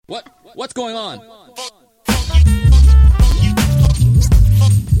What's going on?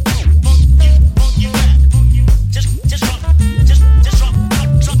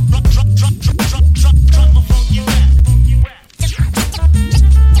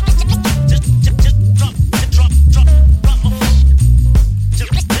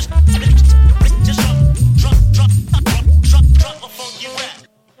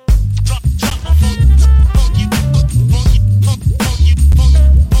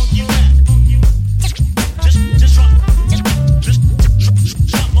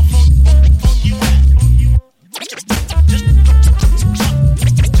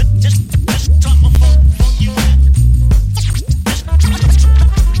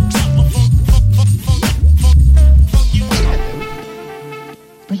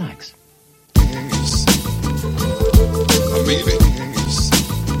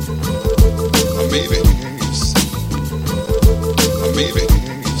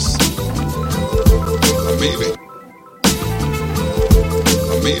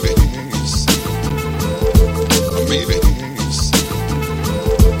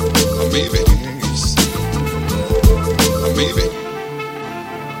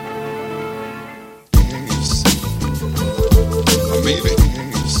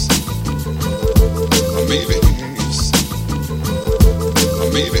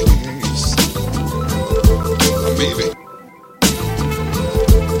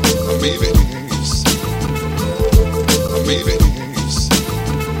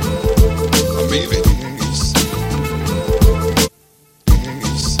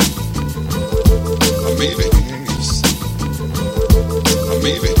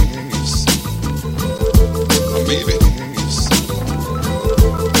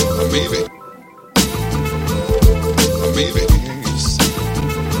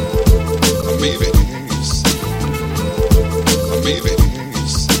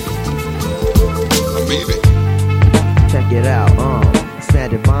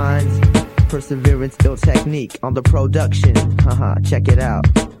 On the production, check it out.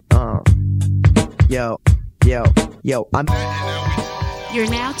 Yo, I'm. You're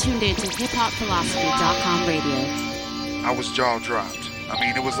now tuned in to hiphopphilosophy.com radio. I was jaw dropped. I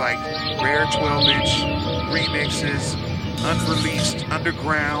mean, it was like rare 12-inch remixes, unreleased,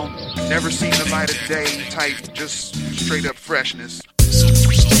 underground, never seen the light of day type, just straight up freshness.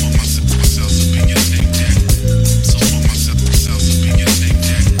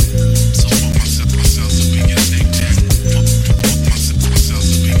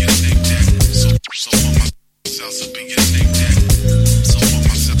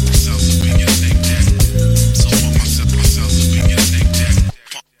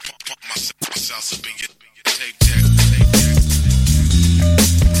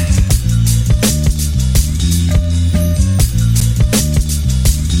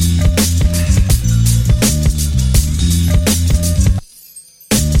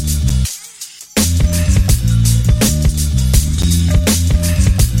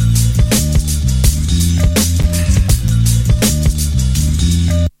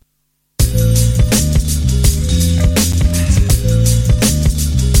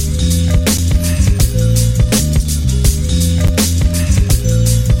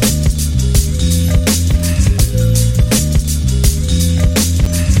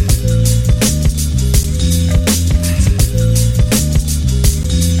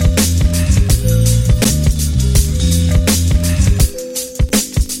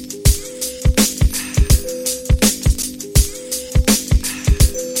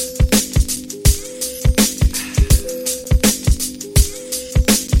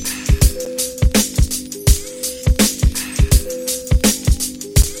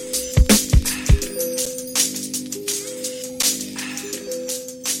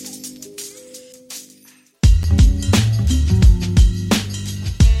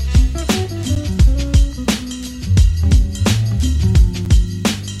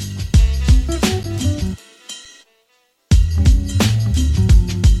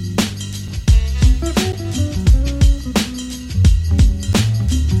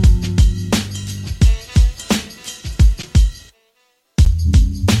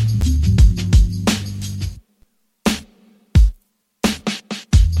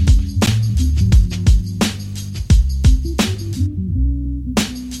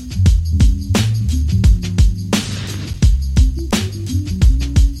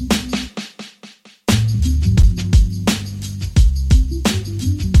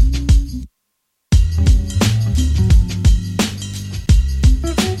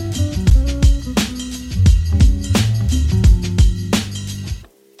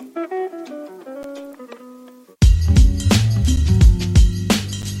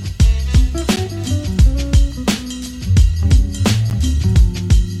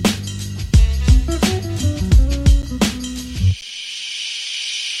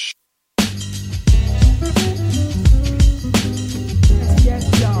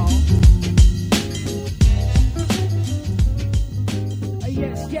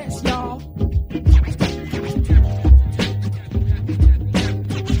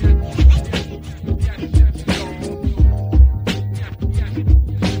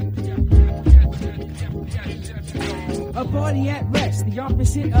 body at rest, the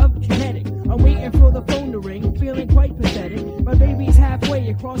opposite of kinetic. I'm waiting for the phone to ring, feeling quite pathetic. My baby's halfway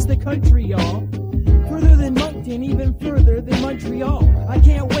across the country, y'all. Further than Moncton, even further than Montreal. I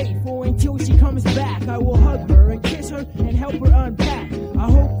can't wait for until she comes back. I will hug her and kiss her and help her unpack. I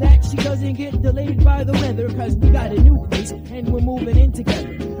hope that she doesn't get delayed by the weather, cause we got a new place and we're moving in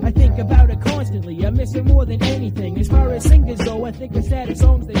together. I think about her constantly, I miss her more than anything. As far as singers go, I think of saddest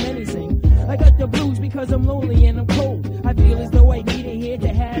songs that many sing. I got the blues because I'm lonely and I'm cold. I feel as though I need her here to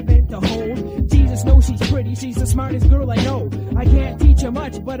have and to hold. Jesus knows she's pretty, she's the smartest girl I know. I can't teach her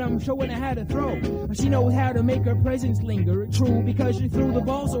much, but I'm showing her how to throw. She knows how to make her presence linger. True, because she threw the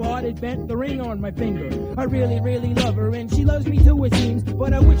ball so hard it bent the ring on my finger. I really, really love her, and she loves me too, it seems.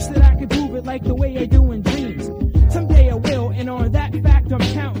 But I wish that I could prove it like the way I do in dreams. Someday I will, and on that fact I'm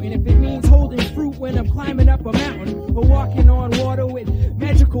counting. If it means holding fruit when I'm climbing up a mountain, or walking on water with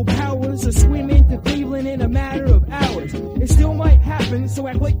magical powers, or swimming to Cleveland in a matter of hours, it still might happen, so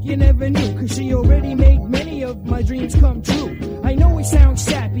act like you never knew, cause she already made many of my dreams come true. I know it sounds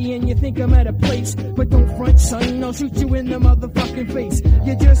sappy and you think I'm at a place, but don't front, son, I'll shoot you in the motherfucking face.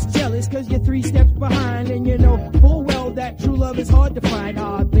 You're just jealous cause you're 3 steps behind, and you know full well that true love is hard to find.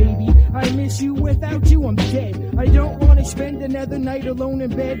 Ah, baby, I miss you, without you I'm dead. I don't wanna spend another night alone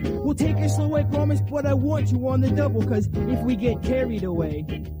in bed. We'll take it slow, I promise, but I want you on the double, cause if we get carried away,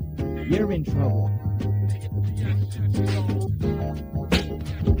 you're in trouble.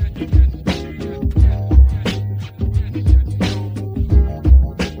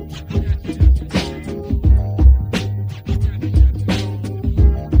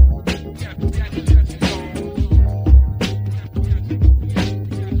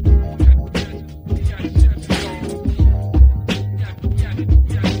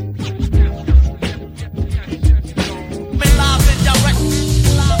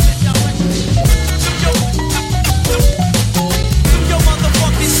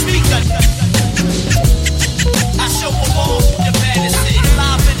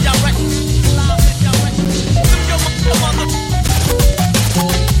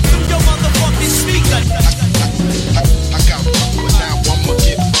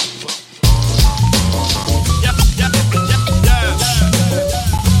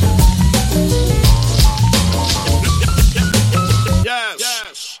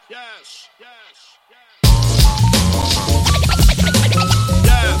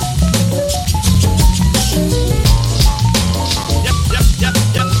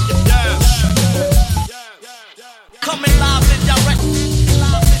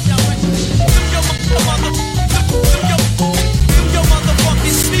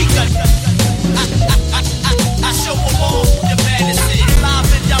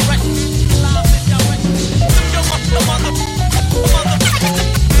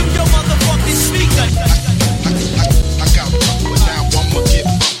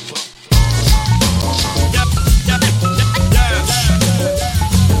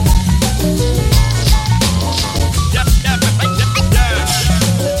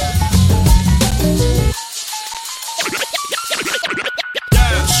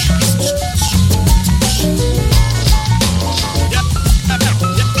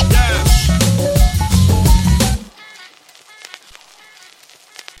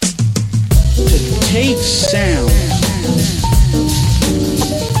 take sound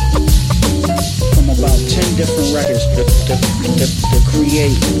from about 10 different records to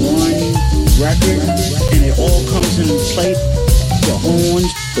create one record, and it all comes into play. The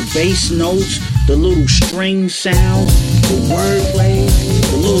horns, the bass notes, the little string sounds, the wordplay,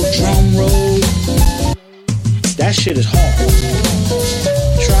 the little drum roll. That shit is hard.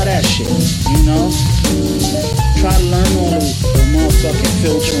 Try that shit, you know? Try to learn all the motherfucking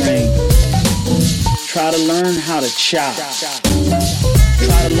filtering. Try to learn how to chop.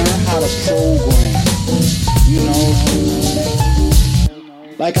 Try to learn how to program, you know?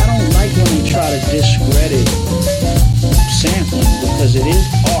 Like, I don't like when they try to discredit sampling, because it is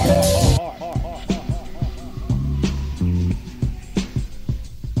art.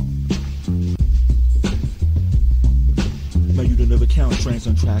 Count trends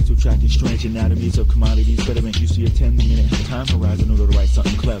on tracks to attract these strange anatomies of commodities. Better make you see a 10-minute time horizon in order to write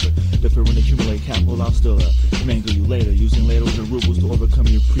something clever. Differ and accumulate capital, I'll still mangle you later, using ladles and rubles to overcome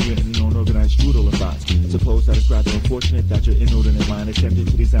your pre-and unorganized strudel and thoughts. Suppose that it's rather unfortunate that your inordinate mind attempted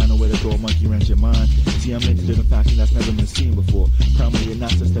to design a way to throw a monkey wrench in mind. See, I'm into a fashion that's never been seen before. Primarily and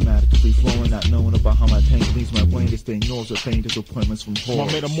not systematically flowing, not knowing about how my tank leaves my brain to stay ignores or faint disappointments from horror.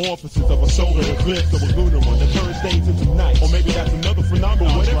 My metamorphosis of a solar eclipse of a lunar one that turns days into night, or maybe that's another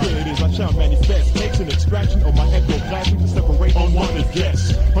phenomenon. Whatever it is, I shall manifest. Takes an extraction of my ectoplasm to separate unwanted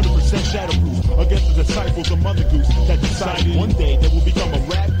guests. 100% shadowproof against the disciples of Mother Goose that decided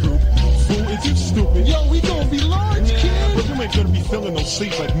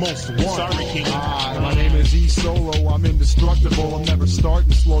Just one. Sorry, King. My name is E Solo. I'm indestructible. I'm never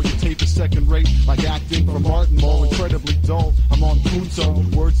starting slow. Your tape is second rate, like acting for Martin Mull. Incredibly dull. I'm on Punto.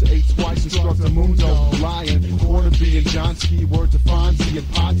 Word to 8 twice, instruct a mundo. Lion, Warnabe and Johnsky. Word to Fonzie and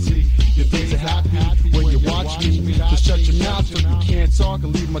Potsy. Your days are happy when you watch me. Just shut your mouth if you can't talk. I'll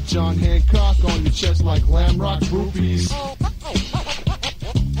leave my John Hancock on your chest like Lamrock groupies.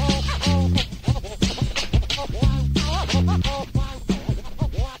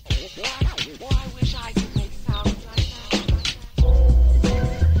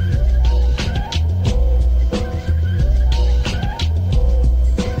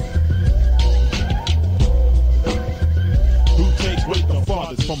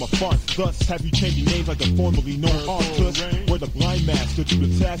 From a farce, thus have you changing names like the formerly known Arcus? Where the blind master to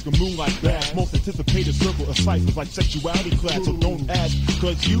the task of moonlight bash. Most anticipated circle of ciphers like sexuality class. So don't ask,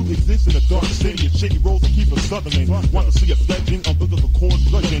 cause you exist in a dark city of shitty roles to keep a Sutherland. Want to see a legend, umbilical cord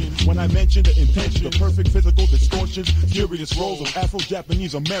bludgeon. When I mention the intention, the perfect physical distortions, furious roles of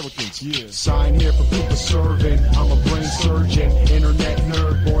Afro-Japanese Americans. Yeah. Sign here for people serving. I'm a brain surgeon, internet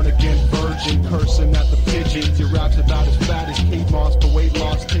nerd, born again virgin, cursing at the pigeons. Your rap's about as fat as Kate Moss for weight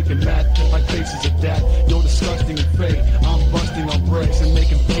loss, taking meth like faces of death. You're disgusting and fake. I'm busting on bricks and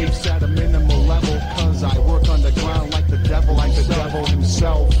making tapes at a minimal level, cause I work underground like the devil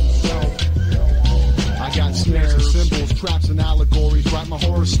himself. I got snares, symbols, traps, and allegories. Write my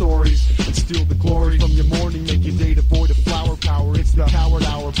horror stories and steal the glory from your morning. Make your day devoid of flower power. It's the coward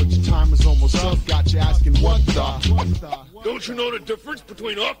hour, but your time is almost up. Got you asking what the? Don't you know the difference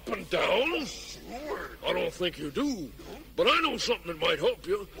between up and down? I don't think you do. But I know something that might help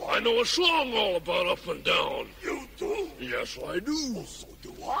you. I know a song all about up and down. You do? Yes, I do. So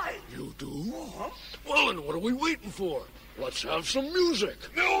do I. You do? Uh-huh. Well, then what are we waiting for? Let's have some music.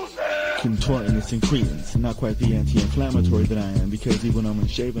 Music! Contortionist and credence, not quite the anti-inflammatory that I am, because even when I'm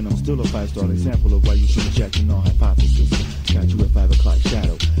unshaven, I'm still a 5-star example of why you should reject a null hypothesis. Got you at 5 o'clock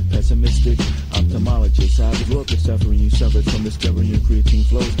shadow. Pessimistic, ophthalmologist, I absorb the suffering you suffered from discovering your creatine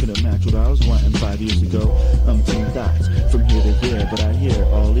flows could have matched what I was wanting 5 years ago. Umpteen thoughts, from here to there, but I hear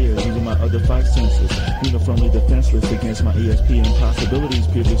all ears using my other 5 senses, uniformly defenseless against my ESP impossibilities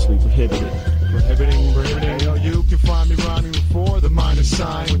previously prohibited. Prohibiting, yo, you can find me rhyming before the minus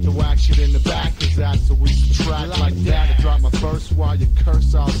sign with the whack shit in the back, cause that's a we subtract like that. I drop my verse while you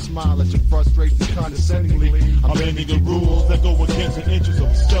curse, I'll smile at your frustrations condescendingly. I'm bending the rules that go against the interests of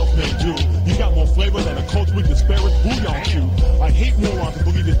a self-made Jew. You got more flavor than a culturally disparate bouillon cue. I hate morons who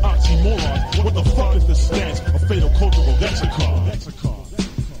believe in oxymorons. What the fuck is the stance of fatal cultural lexicon?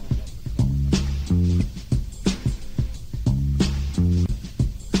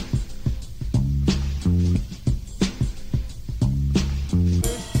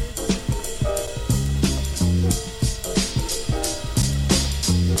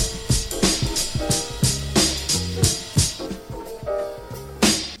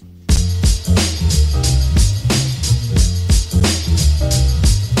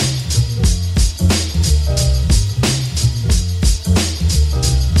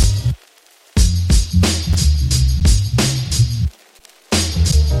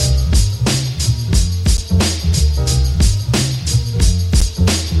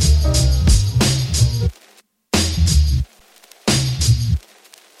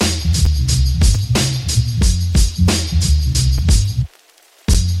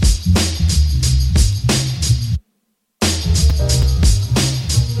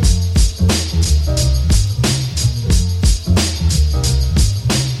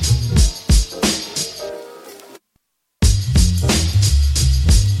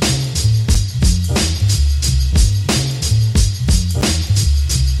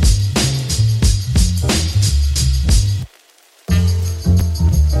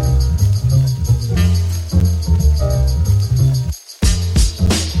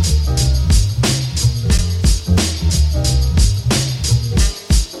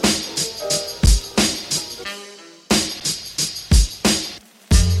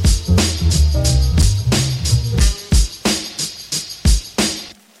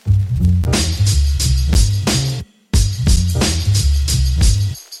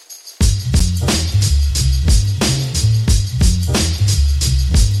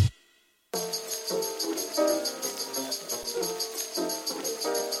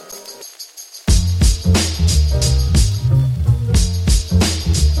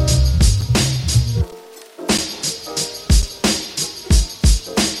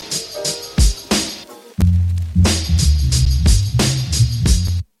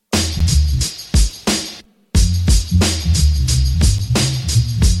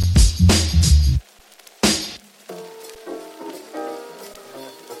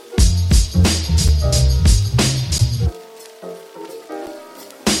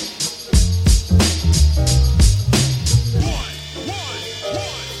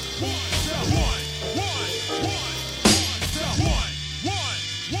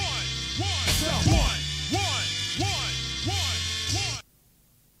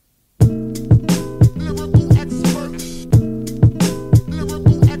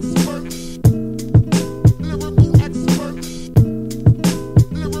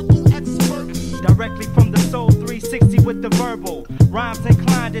 Rhymes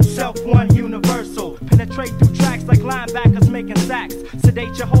inclined itself one universal. Penetrate through tracks like linebackers making sacks.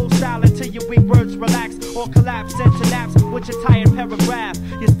 Sedate your whole style until your weak words relax or collapse into naps with your tired paragraph.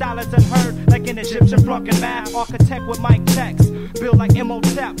 Your style is unheard like an Egyptian flunk in math. Architect with mic checks, build like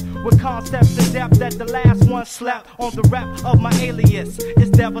Imhotep with concepts in depth that the last one slept on. The rep of my alias is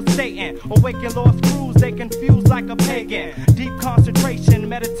devastating. Awaken lost crews, they confuse like a pagan. Deep concentration,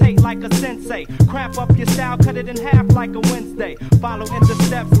 meditate like a sensei. Cramp up your style, cut it in half like a Wednesday. Follow in the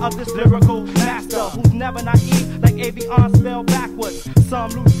steps of this lyrical master who's never naive like Avion spelled backwards.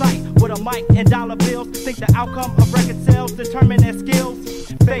 Some lose sight with a mic and dollar bills. Think the outcome of record sales determine their skills.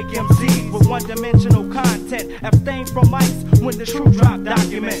 Fake MCs with one-dimensional content. Abstain from mics when the true drop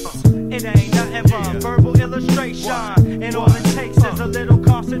documents. It ain't nothing but verbal illustration, and all it takes is a little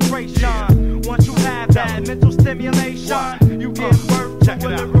concentration. Once you have that mental stimulation, you give birth to a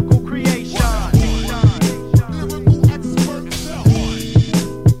lyrical creation.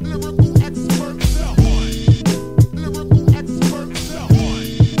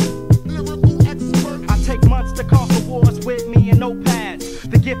 I take months to conquer wars with me and notepads.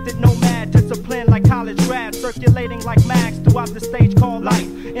 The gifted nomad, disciplined like college grads, circulating like mags throughout the stage called life.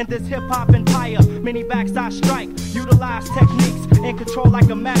 In this hip-hop empire, many backs I strike, utilize techniques in control like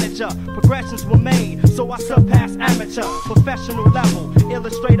a manager. Progressions were made, so I surpass amateur. Professional level,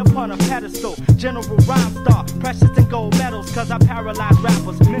 illustrate upon a pedestal. General rhyme star, precious in gold medals, cause I paralyze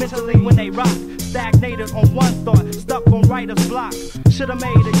rappers mentally when they rock. Stagnated on one thought, stuck on writer's block. Should've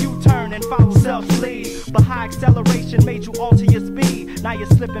made a U-turn and followed self-lead, but high acceleration made you alter your speed. Now you're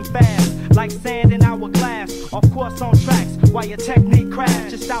slipping fast, like sand in hourglass. Off course on tracks, while your technique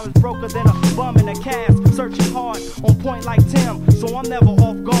crash. Your style is broker than a bum in a cast. Searching hard, on point like Tim, so I'm never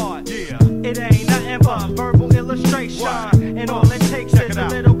off guard. Yeah. It ain't nothing but verbal illustration, and all it takes is a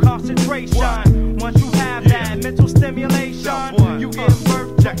little concentration. Once you have that mental stimulation, you give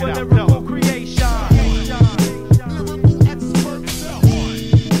birth to a lyrical creation.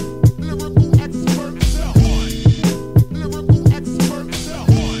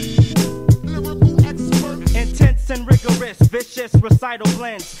 And rigorous, vicious recital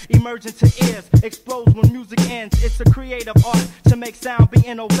blends, emerge into ears, explodes when music ends. It's a creative art to make sound be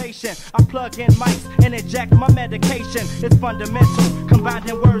innovation. I plug in mics and inject my medication. It's fundamental,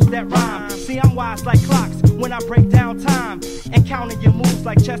 combining words that rhyme. See, I'm wise like clocks when I break down time and counting your moves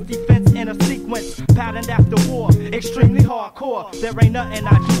like chess defense in a sequence, patterned after war, extremely hardcore. There ain't nothing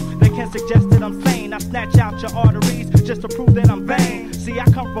I do that can suggest that I'm sane. I snatch out your arteries just to prove that I'm vain. See, I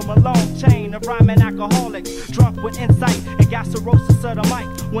come from a long chain of rhyming alcoholics, drunk with insight and got cirrhosis of the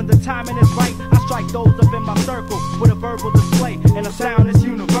mic. When the timing is right, I strike those up in my circle with a verbal display, and the sound is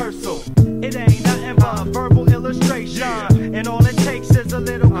universal. It ain't nothing but verbal illustration, and all it takes is a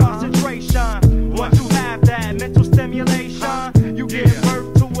little concentration. Once you have that mental stimulation, you give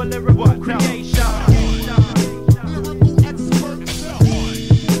birth to a lyrical creation.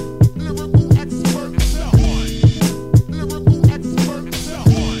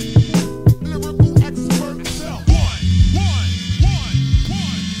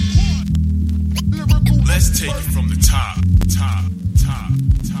 Let's take it from the top.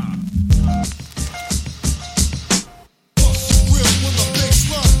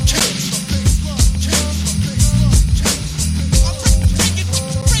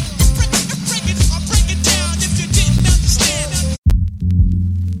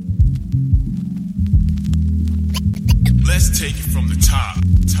 Let's take it from the top.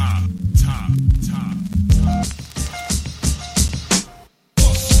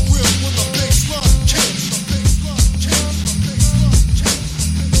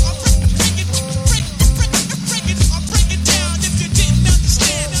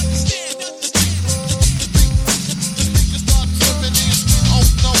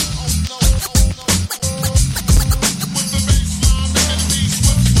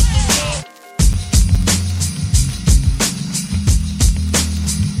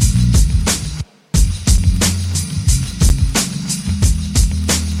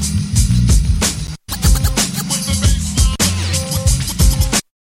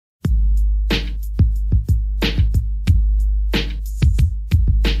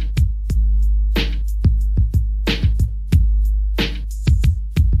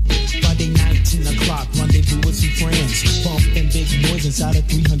 Inside of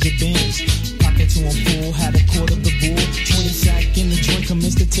 300 bands. Pocket to him full, had a quarter of the bull. 20 sack in the joint,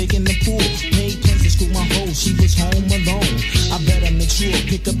 commenced to taking the pool. Made plans to screw my hoe, she was home alone. I better make sure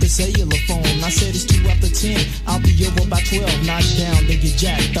pick up the cellular phone. I said it's 2 after 10, I'll be over by 12. Knocked down, then get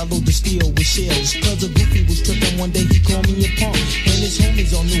jacked. I load the steel with shells. Cause a goofy was tripping one day, he called me a punk. And his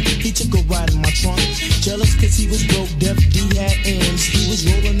homies all knew, he took a ride in my trunk. Jealous cause he was broke, deaf, D had ends. He was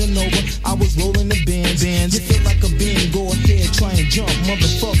rolling the Nova, I was rolling the Benz. You feel like a bean, go ahead, try and jump.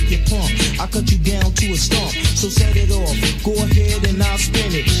 Motherfuck your pump, I cut you down to a stump. So set it off, go ahead and I'll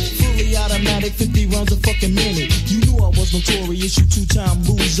spin it. Fully automatic, 50 rounds a fucking minute. You knew I was notorious, you 2-time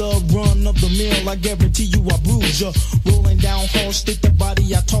loser. Run up the mill, I guarantee you I bruise ya. Rolling down Halsted, the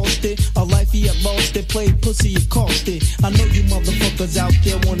body I tossed it. A life he had lost it, played pussy, it cost it. I know you motherfuckers out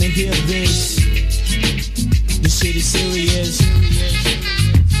there wanna hear this. This shit is serious.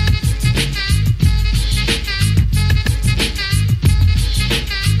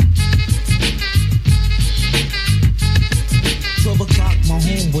 My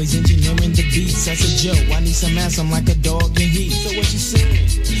homeboys engineering the beats. I said, Joe, I need some ass, I'm like a dog in heat. So what you saying?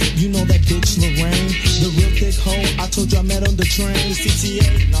 You know that bitch Lorraine, the real thick hoe I told you I met on the train. The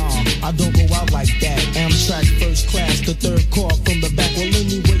CTA? Nah, I don't go out like that. Amtrak first class, the third car from the back. Well,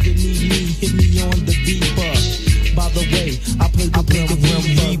 anyway you need me, hit me on the Viper. By the way, I played the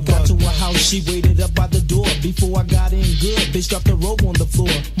Grim. Got to a house, she waited up by the door. Before I got in good, bitch dropped the robe on the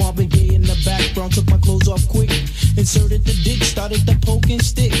floor. Marvin Gaye in the background, took my clothes off quick. Inserted the dick, started the poking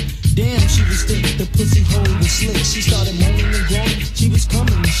stick. Damn, she was thick, the pussy hole was slick. She started moaning and groaning, she was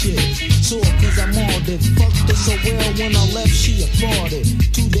coming and shit. Sore cause I mauled it, fucked her so well when I left she applauded.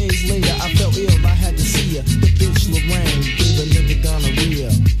 2 days later I felt ill, I had to see her. The bitch Lorraine gave a nigga gonorrhea.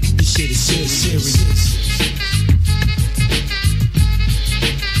 This shit is serious.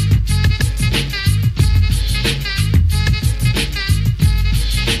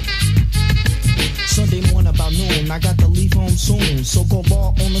 Sunday morning about noon, I got to leave home soon. So go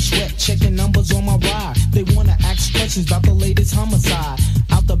ball on the sweat, checking numbers on my ride. They wanna ask questions about the latest homicide.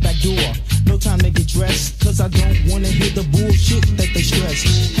 Out the back door, no time to get dressed, cause I don't wanna hear the bullshit that they stress.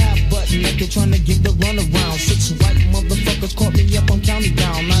 Half button naked trying to give the runaround. 6 white motherfuckers caught me up on county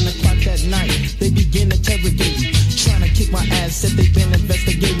down. 9 o'clock that night, they begin interrogating. Trying to kick my ass, said they been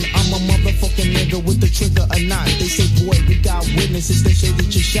investigating. I'm a motherfucking nigga with the trigger or not. They say, boy, we got witnesses, they say that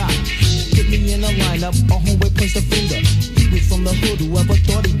you shot. Put me in a lineup, a homeboy points the finger. He was from the hood, whoever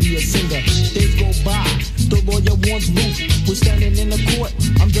thought he'd be a singer. Days go by, the lawyer wants loot. We're standing in the court,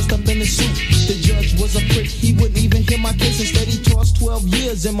 I'm dressed up in a suit. The judge was a prick, he wouldn't even hear my case. Instead he tossed 12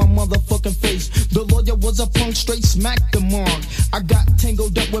 years in my motherfucking face. The lawyer was a punk, straight smacked the mark. I got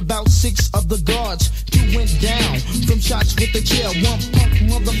tangled up with about 6 of the guards. 2 went down from shots with the chair. 1 punk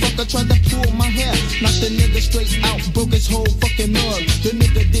motherfucker tried to pull my hair. Knocked the nigga straight out, broke his whole fucking mug. The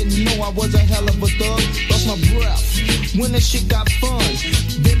nigga didn't know I was a hell of a thug. Lost my breath when the shit got fun.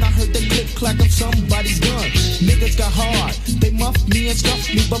 Then I heard the click clack of somebody's gun. Niggas got hard, they muffed me and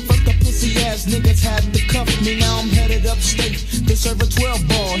scuffed me. But fuck the pussy ass niggas had to cuff me. Now I'm headed upstate to serve a 12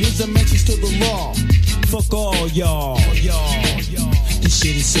 ball. Here's a message to the law. Fuck all y'all. This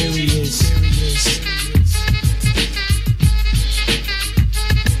shit is serious.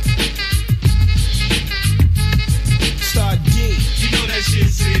 Star G, you know that shit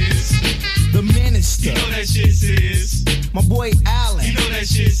serious. The Minister, you know that shit serious. My boy Allen, you know that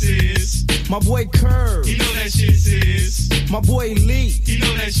shit serious. My boy Curve, you know that shit serious. My boy Lee, you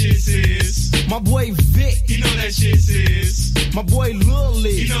know that shit serious. My boy Vic, you know that shit serious. My boy Lil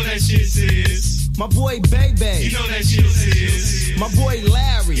Lee, you know that shit serious. My boy Bebe, you know that shit serious. My boy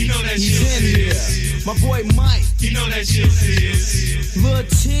Larry, you know that he's shit in serious. here. My boy Mike, you know that shit serious. Lil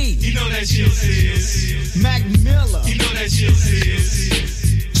T, you know that shit serious. Mac Miller, you know that shit serious.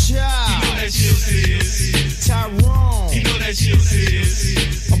 Child, you know that shit serious. Tyrone, you know that shit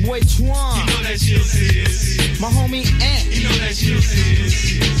serious. My boy Twan, you know that shit serious. My homie Ant, you know that shit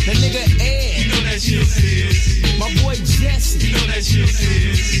serious. That nigga Ed, you know that shit serious. My boy Jesse, you know that shit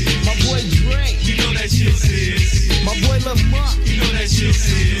serious. My boy Drake, you know that shit serious. My boy Lamont, you know that shit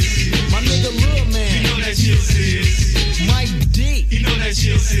serious. My nigga Lil Man, you know that shit serious. Mike D, you know that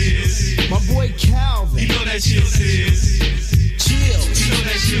shit serious. My boy Calvin, you know that shit serious. Chill, you know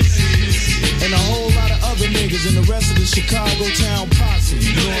that shit serious. And a whole lot of other niggas in the rest of the Chicago town posse.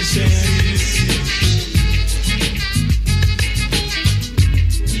 You know what I'm saying?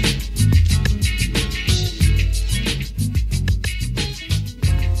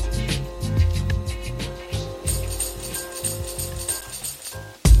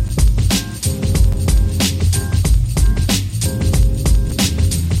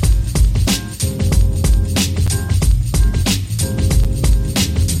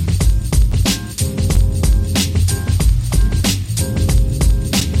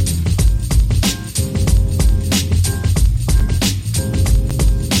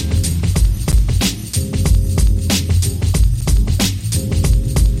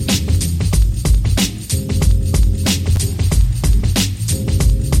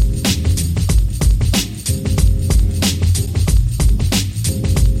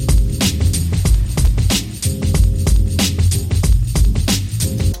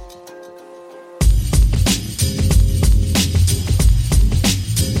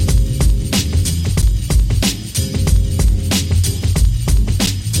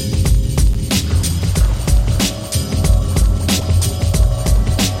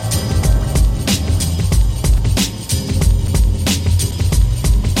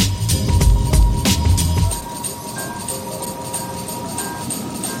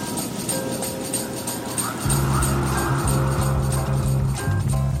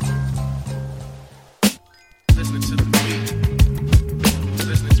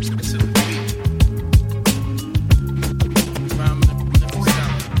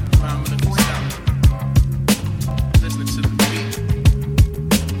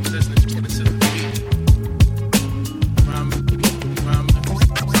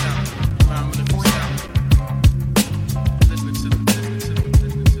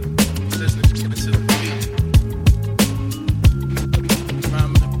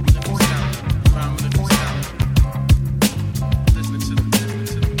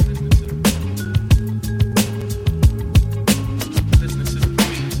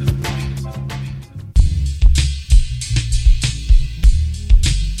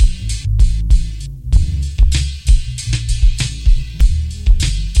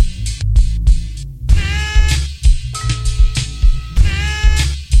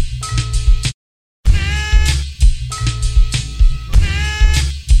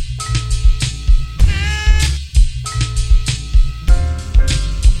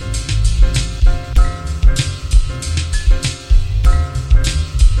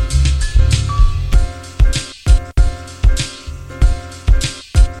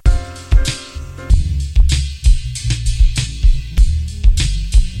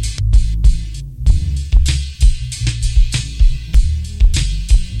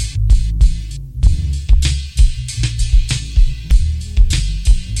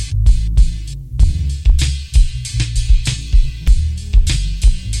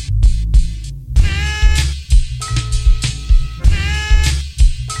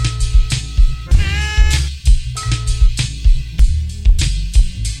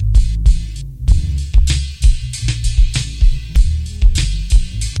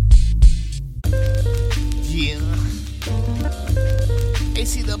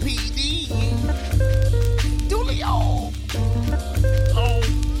 the PD. Doolio. Oh,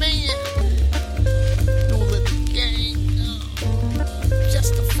 man. Doolin the gang.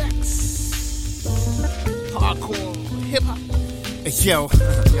 Just effects. Hardcore hip-hop. Yo,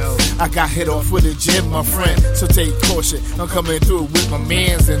 I got hit off with a gym, my friend, so take caution. I'm coming through with my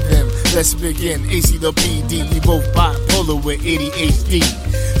mans and them. Let's begin. AC the PD, we both bipolar with ADHD.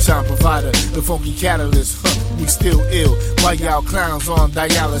 Sound provider, the funky catalyst, we still ill. While y'all clowns on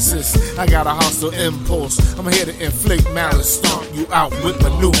dialysis, I got a hostile impulse. I'm here to inflict malice, stomp you out with my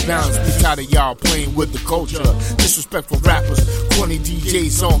new balance. We tired of y'all playing with the culture. Disrespectful rappers, corny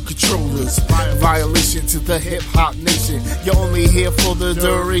DJs on controllers. Violation to the hip hop nation. You're only here for the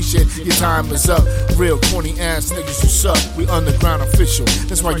duration. Your time is up. Real corny ass niggas who suck. We underground official.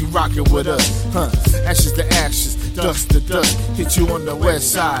 That's why you rockin' with us, Ashes to ashes, dust to dust. Hit you on the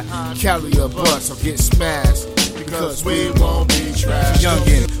west side. Carry a bus or get smashed. Because we won't be trash.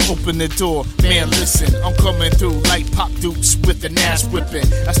 Youngin', open the door, man, listen. I'm coming through like Pop Dukes with an ass whipping.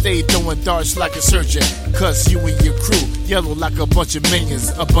 I stay throwing darts like a surgeon. Cause you and your crew, yellow like a bunch of minions,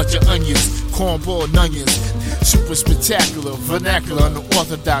 a bunch of onions, cornball onions. Super spectacular, vernacular,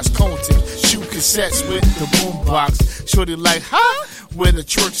 unorthodox content. Shoot cassettes with the boombox. Shorty like, huh? With a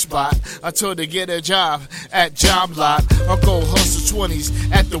church spot. I told her get a job at Job Lot. Or go hustle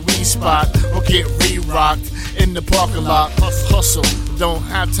 20s at the weed spot. Or get re-rocked in the parking lot. Hustle, don't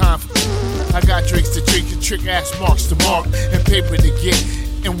have time for. I got drinks to drink and trick ass marks to mark. And paper to get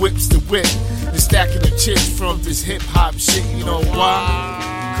and whips to whip. And stacking the chips from this hip hop shit. You know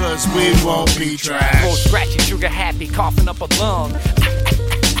why? Cause we won't be trash. More scratchy, sugar happy, coughing up a lung.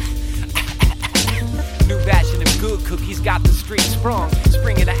 New batch of them good cookies got the street sprung.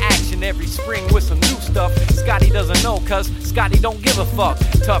 Spring into action every spring with some new stuff. Scotty doesn't know cause Scotty don't give a fuck.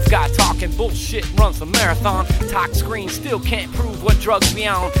 Tough guy talking bullshit, runs a marathon. Talk screen still can't prove what drugs we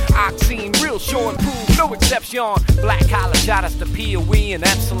on. Oxine real sure and prove no exception. Black collar shot us to POE and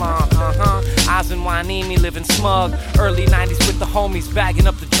Epsilon. Oz and Wanimi living smug. Early 90s with the homies bagging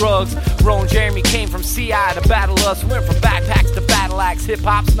up the drugs. Ron Jeremy came from CI to battle us. Went from backpacks to battle axe. Hip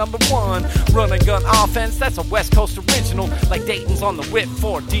hop's #1. Run and gun offense, that's a West Coast original. Like Dayton's on the whip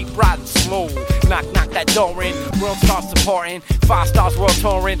for deep riding slow. Knock that door in, world stars supporting. 5 stars world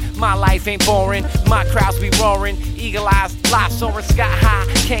touring, my life ain't boring. My crowds be roaring, eagle eyes, live soaring sky high.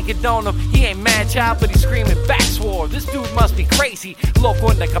 Can't get on him, he ain't mad child, but he's screaming back swore. This dude must be crazy, loco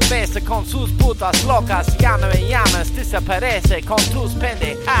en la cabeza con sus putas locas. Ya no me llamas, desaparece con tus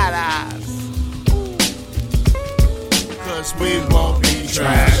pendejadas. Cause we won't be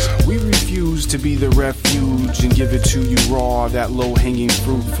trash. We refuse to be the refuge and give it to you raw, that low-hanging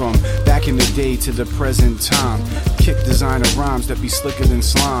fruit from back in the day to the present time. Kick designer rhymes that be slicker than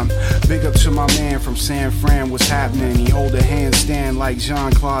slime. Big up to my man from San Fran, what's happening? He hold a handstand like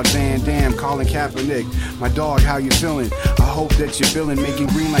Jean-Claude Van Damme, Colin Kaepernick. My dog, how you feeling? I hope that you're feeling, making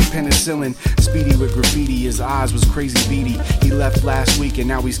green like penicillin. Speedy with graffiti, his eyes was crazy beady. He left last week and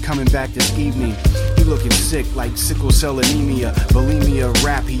now he's coming back this evening. He looking sick like sickle cell anemia. Bulimia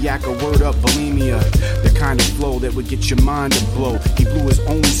rap, he yak a word up, bulimia. The kind of flow that would get your mind to blow. He blew his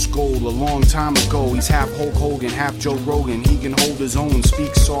own skull a long time ago. He's half Hulk Hogan, half Joe Rogan. He can hold his own,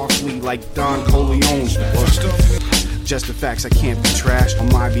 speak softly like Don Corleone. Just the facts, I can't be trashed on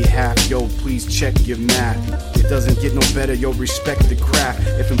my behalf. Yo, please check your math. It doesn't get no better, yo, respect the craft.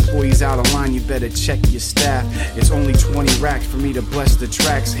 If employees out of line, you better check your staff. It's only 20 racks for me to bless the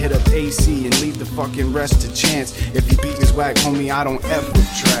tracks. Hit up AC and leave the fucking rest to chance. If you beat this whack, homie, I don't F with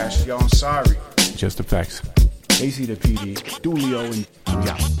trash. Yo, I'm sorry. Just the facts. AC to PD, Doolio, and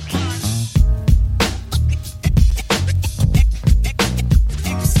yeah.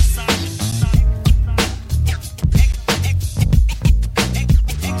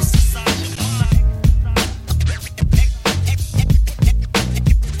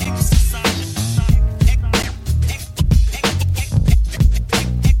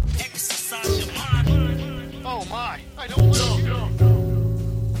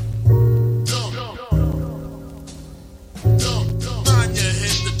 Tanya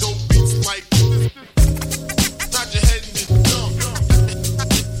hit the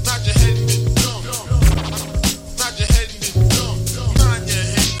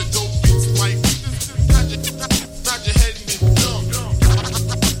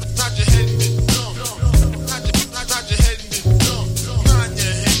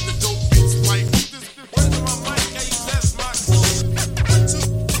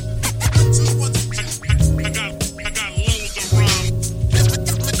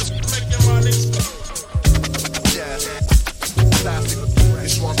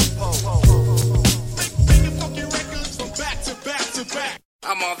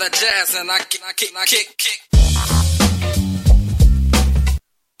I'm all that jazz and I kick.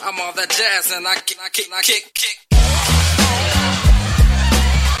 I'm all that jazz and I kick.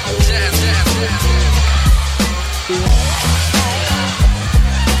 Jazz.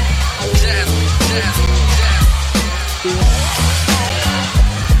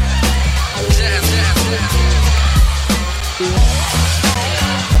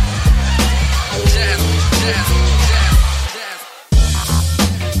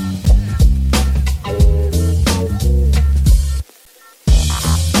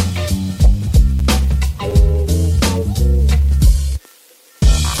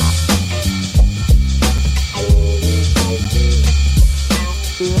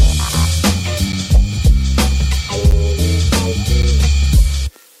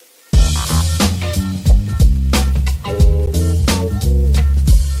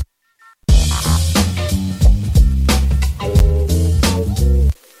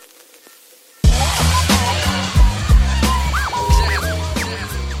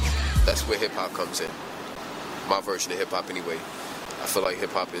 To hip hop anyway. I feel like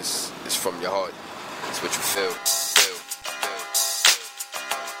hip hop is from your heart. It's what you feel.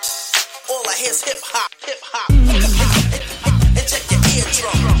 All I hear is hip hop. And check your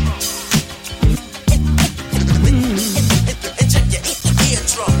eardrum. And check your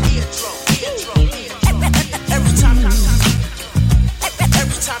eardrum. Every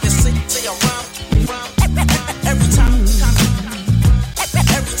time you say a rhyme. Every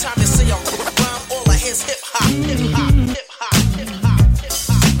time you say a rhyme, all I hear is hip hop.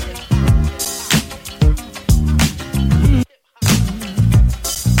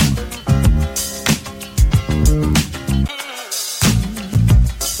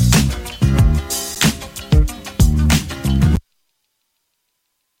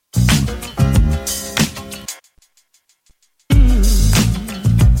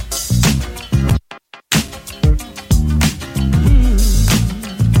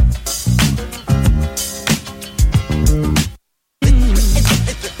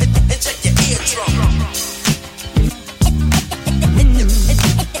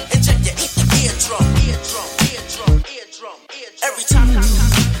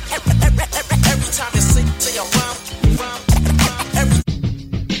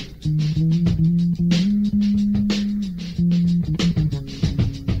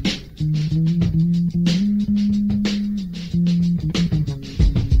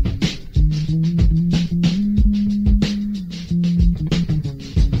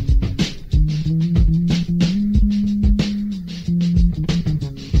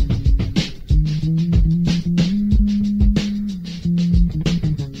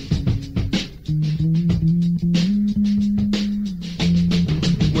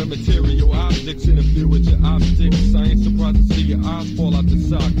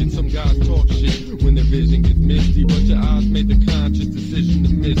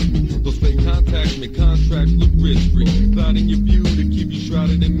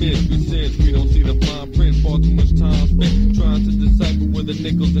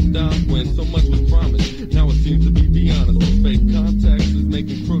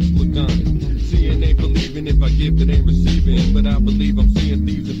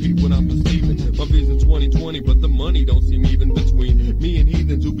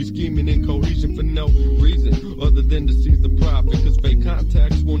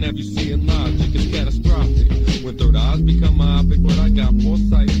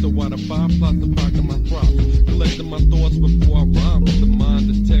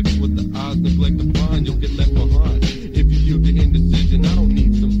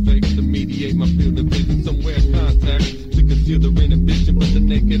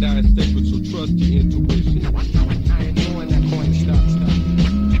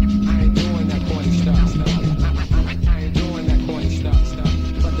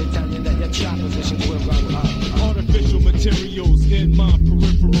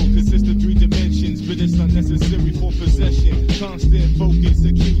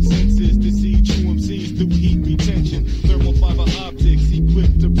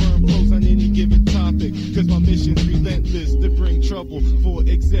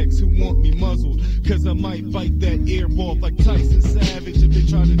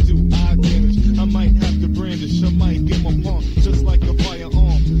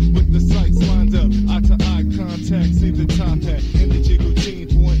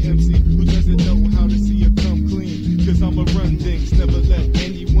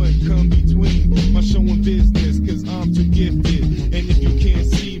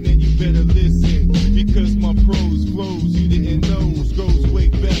 Flows you didn't know goes way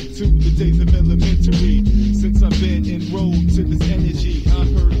back to the days of elementary. Since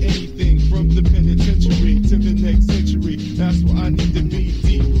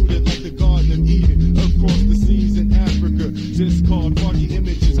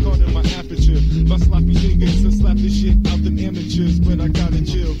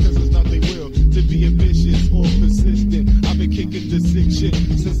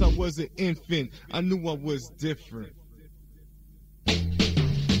was an infant, I knew I was different. Son,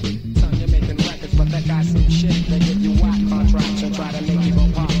 you're making records, but that guy seems shit. They give you whack contracts and try to make you go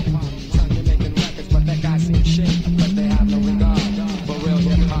pop. Son, you're making records, but that guy seems shit. But they have no regard for real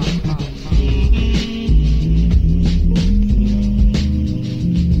hip hop.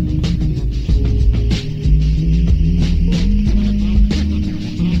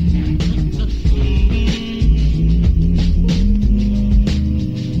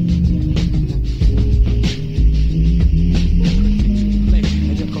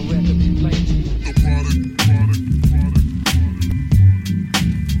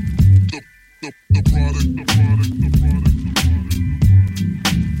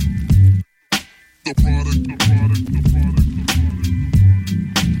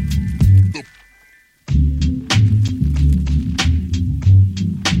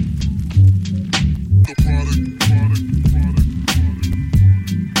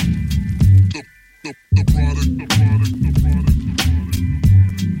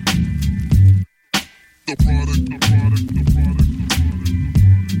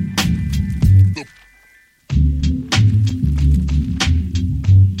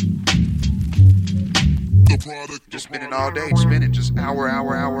 Just spinning all day, spinning just hour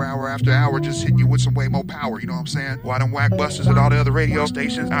after hour, just hitting you with some way more power, you know what I'm saying? Why them whack busters at all the other radio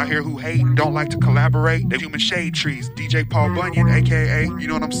stations out here who hate and don't like to collaborate? They human shade trees. DJ Paul Bunyan, aka, you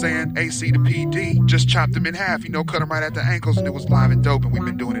know what I'm saying? AC to PD, just chopped them in half, you know, cut them right at the ankles, and it was live and dope, and we've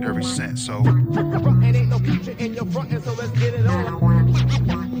been doing it ever since, so. And ain't no future in your front, and so let's get it on.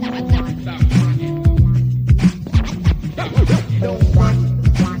 Don't run.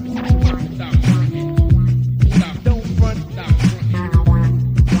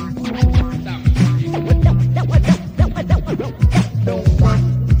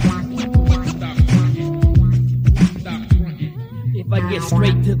 If I get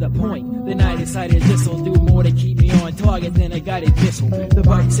straight to the point, then I decided this'll do more to keep me on target than a guided missile. The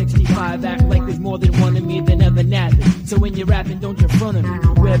Buck 65 act like there's more than one of me than ever nothing. So when you're rapping, don't you front of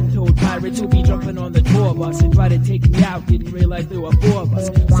me. Web-toed pirates who be jumping on the tour bus and try to take me out, didn't realize there were four of us.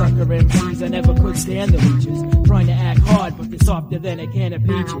 Sucker MCs, I never could stand the leeches. Trying to act hard, but they're softer than a can of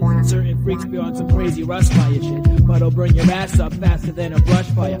peaches. And certain freaks be on some crazy rust fire shit, but it'll burn your ass up faster than a brush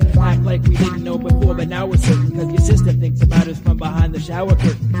fire. Act like we didn't know before, but now we're certain, cause your sister thinks about us from behind the shower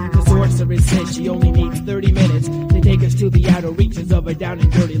curtain. The sorceress says she only needs 30 minutes to take us to the outer reaches of her down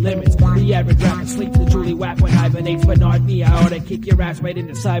and dirty limits. The average rapper sleeps, the truly whack one hibernates, but not me. I ought to kick your ass right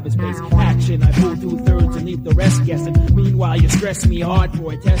into cyberspace. Action, I pull 2/3 and leave the rest guessing. Meanwhile, you stress me hard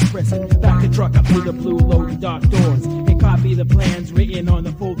for a test pressing. Back the truck up to the blue, loaded dark doors, and copy the plans written on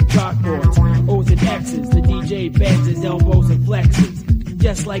the folded chalkboards. O's and X's, the DJ bends his elbows and flexes.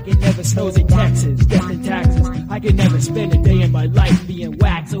 Just like it never snows in Texas, death and taxes. I could never spend a day in my life being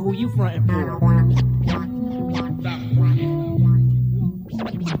whacked, so who you frontin' for?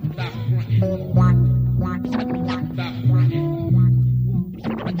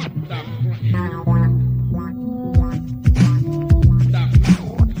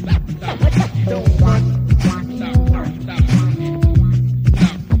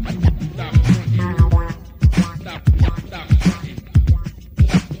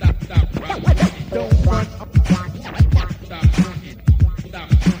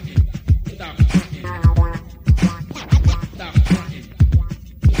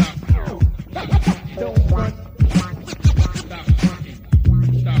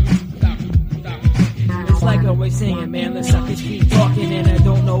 Saying, man, the suckers keep talking, and I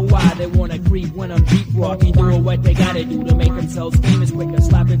don't know why they wanna creep when I'm deep walking, doing what they gotta do to make themselves famous quicker,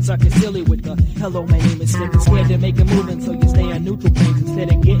 slapping suckers silly with the hello, my name is Slick, scared to make a move, and so you stay on neutral planes instead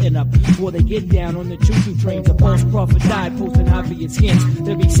of getting up before they get down on the choo-choo trains. A false prophet died, posting high for your skins.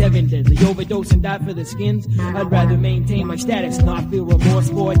 There'll be 7 deadly overdose and die for the skins. I'd rather maintain my status, not feel remorse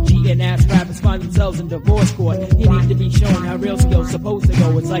for it. Cheating ass rappers find themselves in divorce court. You need to be shown how real skill's supposed to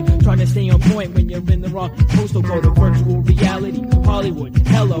go. It's like trying to stay on point when you're in the wrong postal code of virtual reality. Hollywood,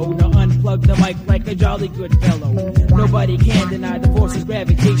 hello, now unplug the mic like a jolly good fellow. Nobody can deny the force is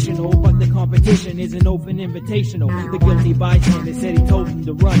gravitational, but the competition is an open invitational. The guilty bystander said he told him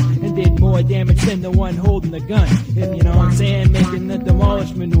to run and did more damage than the one holding the gun. If you know what I'm saying, making the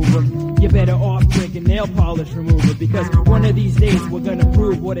demolish maneuver, you're better off drinking nail polish remover, because one of these days we're gonna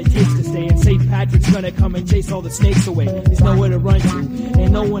prove what it takes to stay, and St. Patrick's gonna come and chase all the snakes away. There's nowhere to run to,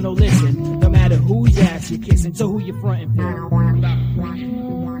 and no one will listen, no matter whose ass you're kissing. So who you frontin' for?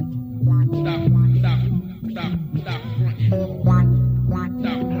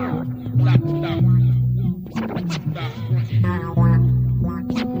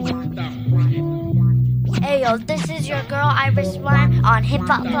 Hey yo, this is your girl Iris One on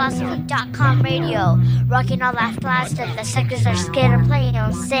hiphopphilosophy.com radio. Rocking all that flash that the suckers are scared of playing, you know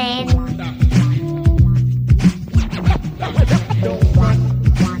what I'm saying?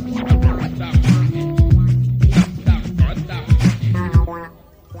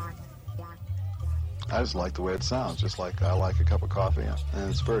 I just like the way it sounds, just like I like a cup of coffee. And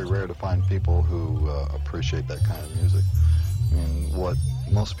it's very rare to find people who appreciate that kind of music. I mean, what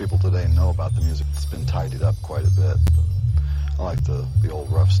most people today know about the music, it's been tidied up quite a bit. But I like the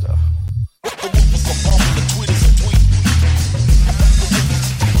old rough stuff.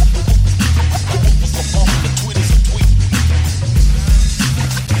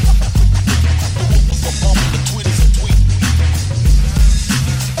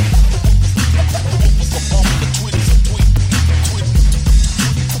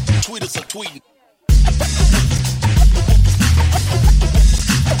 Tweeting.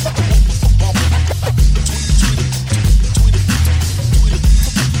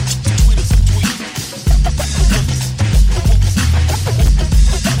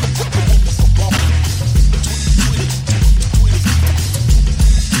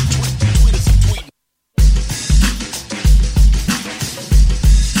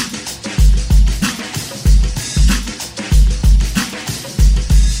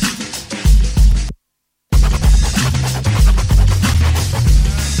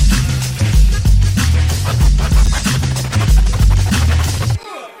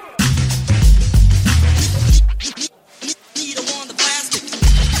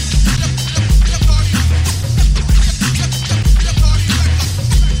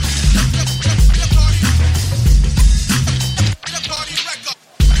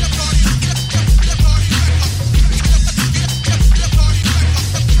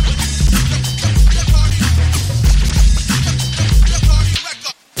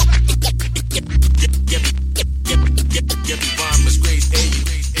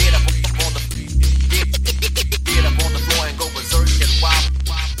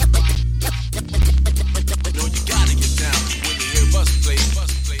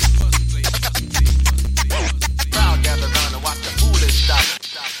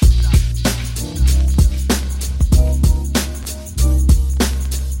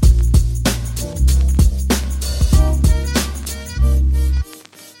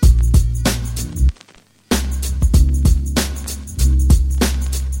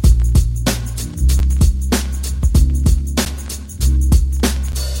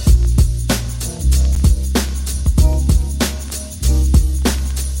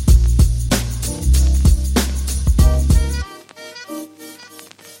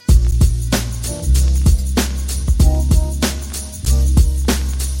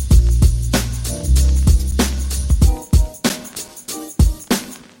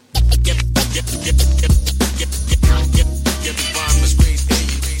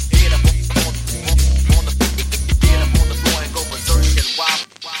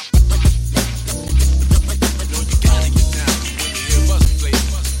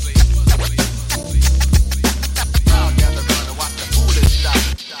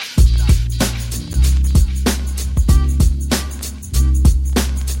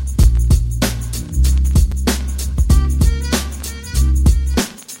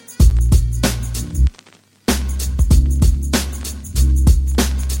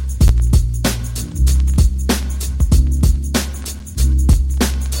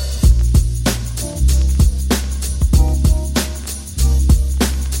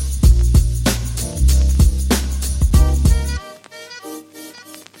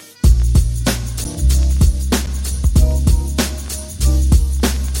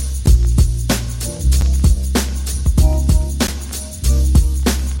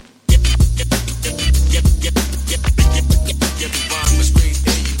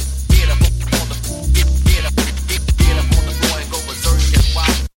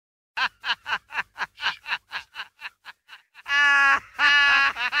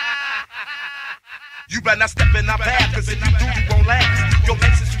 You better not step in our path, cause if you do, you won't last. Your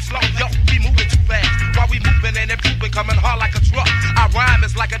pace is too slow, yo, we moving too fast. While we moving and improving, coming hard like a truck. Our rhyme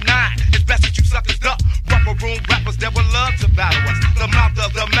is like a 9, it's best that you suckers duck. Rubber room rappers that would love to battle us. The mouth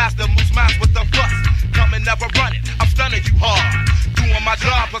of the master moves minds with the fuss. Coming, never running, I'm stunning you hard. Doing my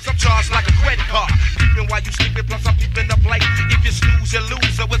job, plus I'm charged like a credit card. Keeping while you sleeping, plus I'm keeping up late. If you snooze, you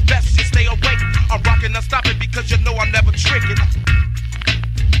lose, so it's best you stay awake. I'm rocking, I'm stopping because you know I'm never tricking.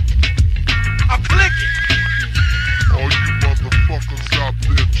 I'm clicking. All you motherfuckers out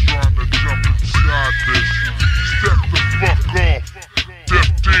there trying to jump inside this, step the fuck off.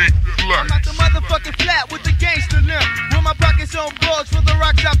 Death Ding Flex. I'm at the motherfucking flat with the gangster limp. With my pockets on broads for the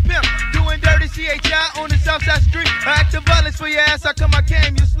Southside Street. I act the violence for your ass, how come I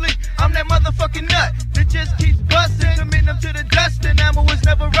came you sleep? I'm that motherfucking nut that just keeps busting. Commit them to the dust and ammo was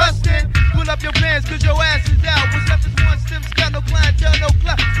never rusting. Pull up your pants cause your ass is out. What's left is one stem, got no clientele, no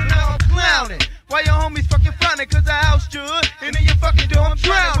clout. So now I'm clowning. Why your homies fucking frowning? Cause I housed you and in your fucking door I'm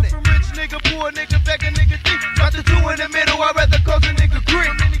drowning. From rich nigga, poor nigga, beggar nigga thief. Got the two in the middle, I'd rather cause a nigga green.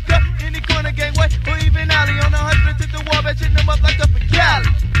 From any cut, any corner gangway, or even alley. On 100 to the wall, batching them up like up in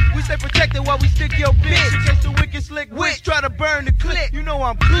Cali. We stay protected while we stick your bitch. In case the wicked slick witch try to burn the click. You know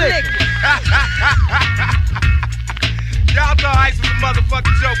I'm clicking. Y'all thought Ice was a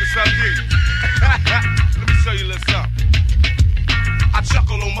motherfucking joke or something. Let me show you a little something. I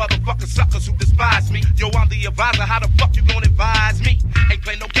chuckle on motherfucking suckers who despise me. Yo, I'm the advisor, how the fuck you gonna advise me? Ain't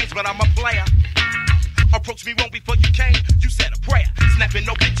play no games, but I'm a player. Approach me wrong before you came, you said a prayer. Snapping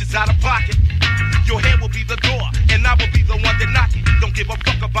no bitches out of pocket. Your head will be the door, and I will be the one that knock it. Don't give a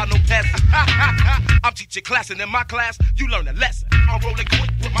fuck about no peasant. I'm teaching class, and in my class, you learn a lesson. I'm rolling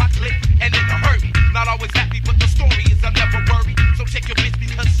quick with my click, and in a hurry. Not always happy, but the story is I never worry. So take your bitch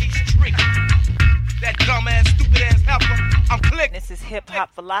because she's tricky. That dumb ass, stupid ass helper, I'm clicking. This is Hip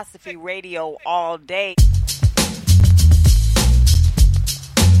Hop Philosophy Radio all day.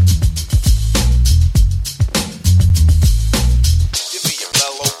 Give me a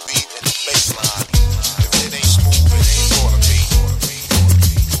mellow beat and a bass line. If it ain't smooth, it ain't gonna be.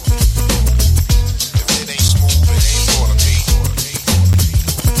 If it ain't smooth, it ain't gonna be.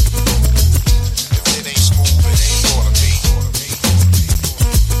 If it ain't smooth, it ain't gonna be.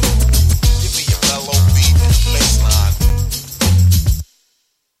 Give me a mellow beat and a bass line.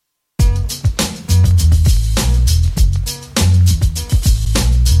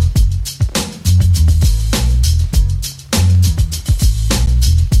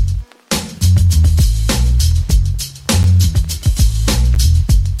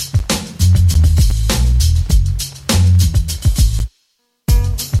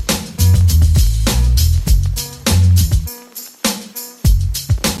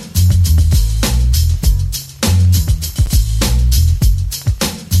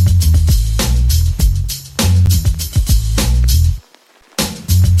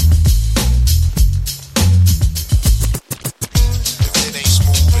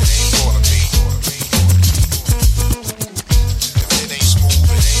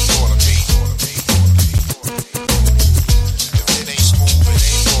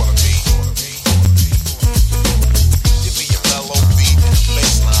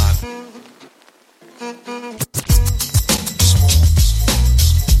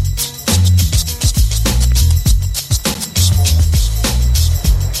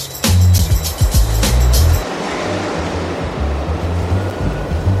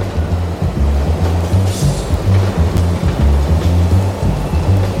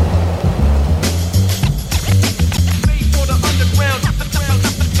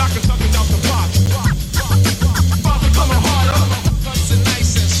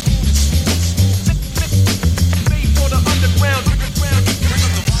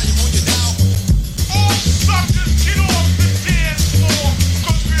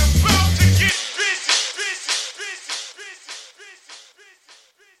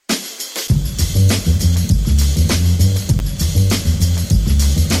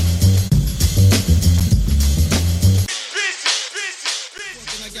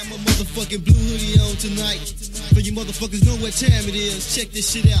 Motherfuckers know what time it is. Check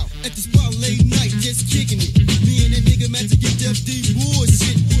this shit out. At the spot late night, just kicking it. Me and that nigga man to get up deep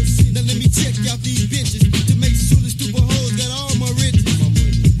bullshit. Now let me check out these benches to make sure the stupid hoes got all my riches.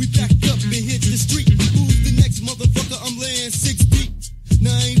 We packed up and hit the street. Who's the next motherfucker? I'm laying 6 deep.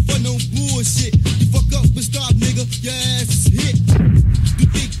 Now I ain't for no bullshit. You fuck up and stop, nigga. Your ass is hit. You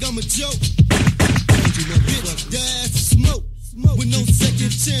think I'm a joke? Bitch, your ass is smoke. With no second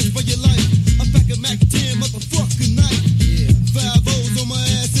chance for your life. I pack a Mac 10 motherfucking night. 5 O's on my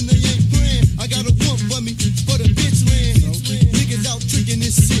ass and they ain't playing. I got a one for me for the bitch land. Niggas out tricking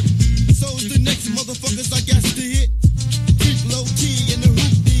this shit. So's the next motherfuckers I got to hit. Keep low key in the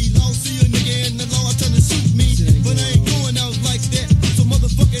hoopty. Law see a nigga in the law trying to shoot me. But I ain't going out like that. So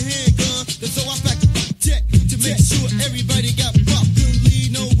motherfucking handgun. And so I pack a check to make sure everybody got pop. Couldn't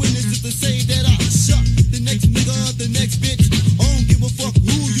leave no witnesses to say that I shot the next nigga or the next bitch. I don't give a fuck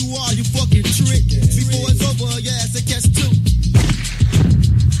who you are, you fucking trick. Before it's over, your ass a catch too.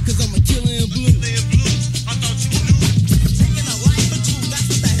 Cause I'm a killer in blue. I thought you knew. Taking a life or two, that's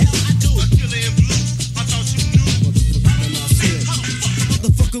what the hell I do. A killer in blue. I thought you knew.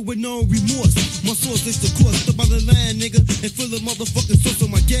 Motherfucker with no remorse. My source is the course. Up on the line, nigga. And full of motherfucking sauce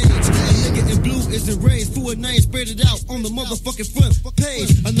on my gauge. A nigga in blue isn't raised. Full of name spread it out on the motherfucking front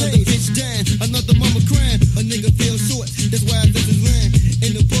page. Another bitch dying, another mama crying.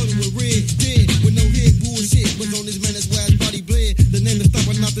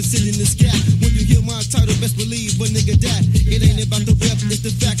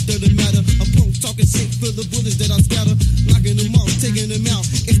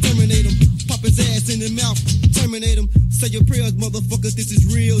 Say your prayers, motherfuckers, this is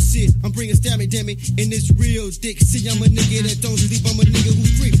real shit. I'm bringing stammy, damn it, and it's real dick. See, I'm a nigga that don't sleep, I'm a nigga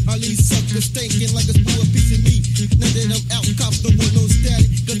who's free. I leave suckers stinking like a spoiled piece of meat. Now that I'm out, cops don't want no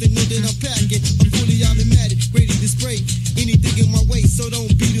static, cause they know that I'm packing. I'm fully automatic, ready to spray anything in my way. So don't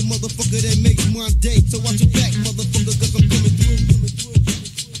be the motherfucker that makes my day. So watch your back, motherfucker, cause I'm coming through.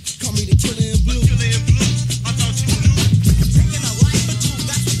 Call me the killer in blue.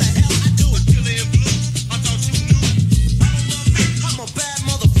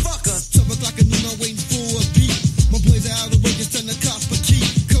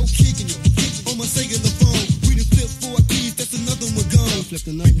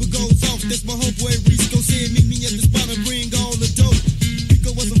 People goes off, that's my homeboy Reese. Go say meet me at the spot and bring all the dope.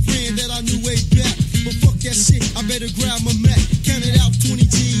 Pico was a friend that I knew way back. But fuck that shit, I better grab my Mac. Count it out 20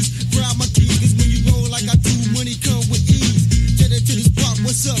 G's, grab my keys. Cause when you roll like I do, money come with ease. Get it to the spot,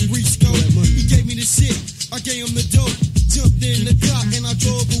 what's up, Reese? Go. He gave me the shit, I gave him the dope. Jumped in the car and I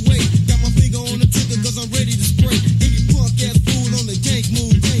drove away. Got my finger on the trigger cause I'm ready to spray. Any punk ass fool on the gank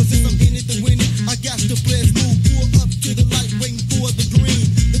move. But since I'm in it to win it, I got the blast move. Pull up to the light, waiting for the green.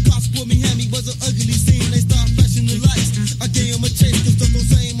 The cops put me, had me, was an ugly scene. They start flashing the lights. I gave him a chase, cause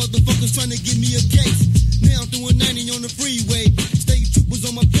those same motherfuckers trying to give me a case. Now I'm doing 90 on the freeway. State troopers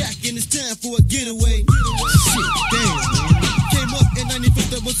on my back, and it's time for a getaway. Shit, damn. Came up in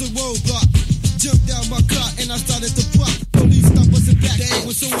 95th, there was a roadblock. Jumped out my car, and I started to pop. Police stopped us back, they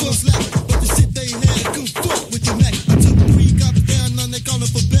was so slack. But the shit they had, come fuck with the Mac. I took 3 cops down, now they calling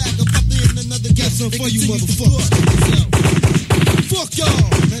for back. I popped in another gas for you motherfuckers. Fuck y'all!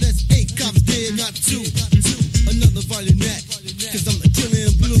 Now that's 8 cops dead, not 2. Another violent act, cause I'm the killer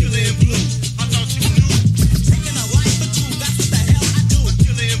in blue. I thought you knew. Taking a life for 2, that's what the hell I do.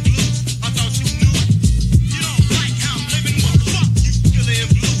 Killer in blue, I thought you knew. You don't like how I'm living, well fuck you. Killer in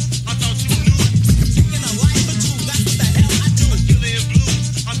blue, I thought you knew. Taking a life for 2, that's what the hell I do. Killer in blue,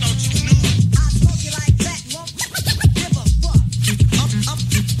 I thought you knew. I smoke you like that, won't give a fuck.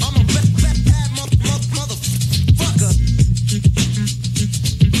 I'm a bad motherfucker.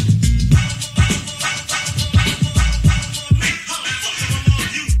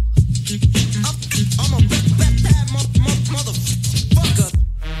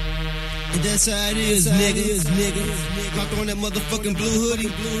 That's how it is, nigga. Hop on that motherfucking blue hoodie.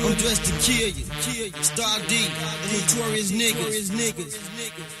 I'm dressed to kill you. Star D, notorious niggas.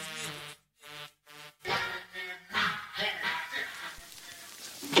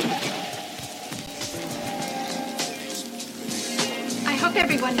 I hope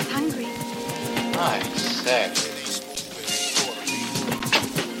everyone is hungry. Exactly.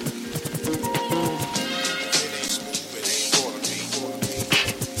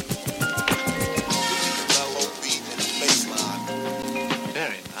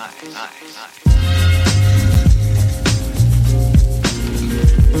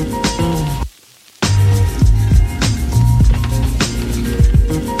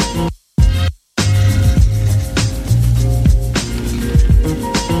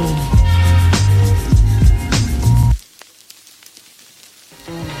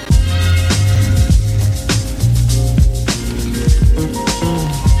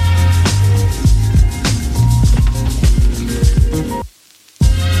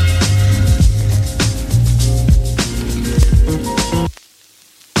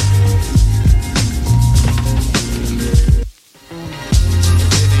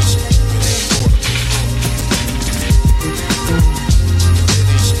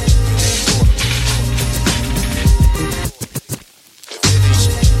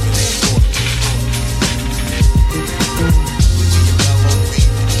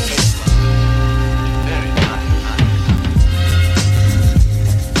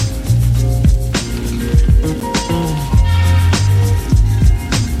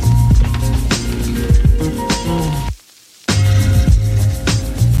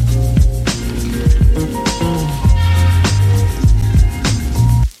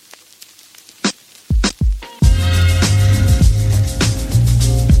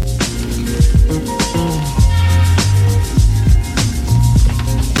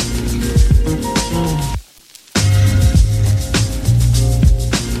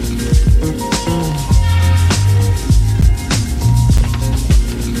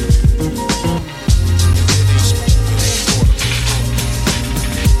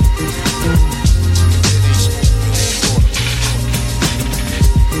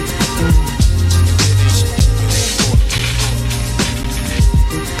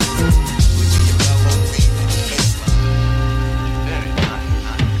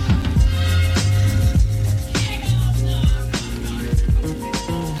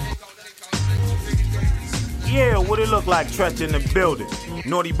 look like Tretch in the building.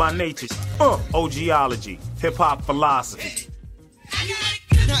 Naughty by nature. OGology. Hip-hop philosophy.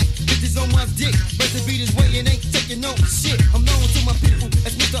 Bitches on my dick, but the beat is weighing, ain't taking no shit. I'm known to my people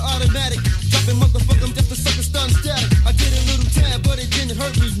as Mr. Automatic. Dropping motherfucker, I'm just a sucker stun static. I get a little tab, but it didn't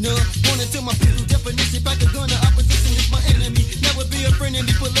hurt me none. Wanted to my people, definition, back a gun, the opposition is my enemy. Never be a friend of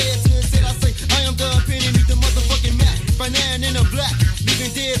me, put layers to instead. I say, I am the epitome, the motherfucking Mac. Fernand in the black,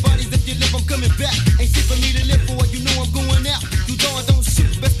 leaving dead bodies. If you live, I'm coming back. Ain't shit for me to live for, you know I'm going out. You don't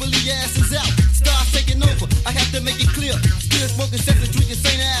shoot, best believe your ass is out. Stars taking over, I have to make it clear. Still smoking sex and drinking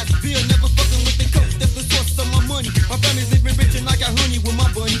St. Ass beer. Never fucking with the coke, that's the source of my money. My family's living rich and I got honey with my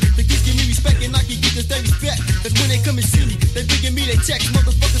bunny. The kids give me respect and I can get this they respect. That's when they come and see me, they bringing me their checks.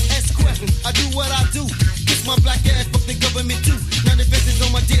 Motherfuckers ask questions, I do what I do. Kiss my black ass, fuck the government too. None of this is on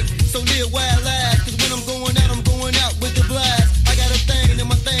my dick, so live while I last. Cause when I'm going out with the blast. I got a thing and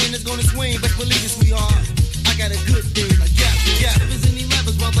my thing is gonna swing. Best believe it, sweetheart, I got a good thing. I got it. Yeah, there's any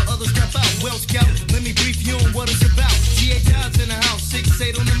levels while the others step out. Well, scout, let me brief you on what it's about. G.A. Jobs in the house,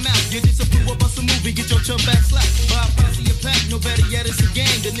 6'8" on the mouth. You disapprove of us a movie, get your chump ass slapped. Buy a posse a pack, no better yet, it's a gang.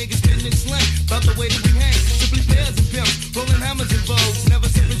 The niggas spitting and slang, about the way that we hang. Simply players and pimps, rolling hammers and bows. Never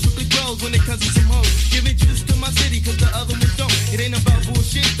simply strictly bros when it comes to some hoes. Giving juice to my city, cause the other ones don't. It ain't about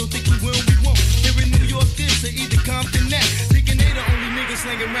bullshit, don't think we will, we won't. Here in New York, this or either Compton that. Thinking they the only niggas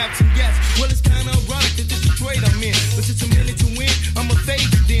slanging raps and gas. Well, it's kinda ironic that this is trade I'm in. But since I'm in it to win, I'ma fade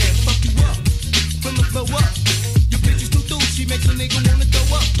you then. Fuck you up, from the flow up. Your bitch is too through, she makes a nigga wanna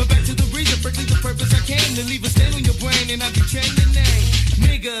throw up. But back to the reason, firstly the purpose I came to leave a stain on your brain and I be changing the name.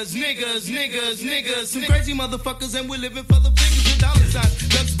 Niggas, niggas, niggas, niggas. Some crazy motherfuckers and we're living for the fingers and dollar signs.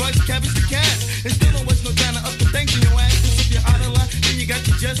 Ducks, bucks, cabbage to cash. And still don't waste no time to up the things in your ass. Cause if you're out of line, then you got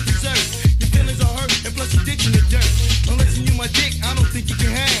your just desserts. Your feelings are hurt and plus you're ditching the dirt. Unless you my dick, I don't think you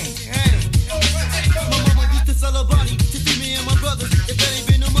can hang. My mama used to sell her body to see me and my brothers. If that ain't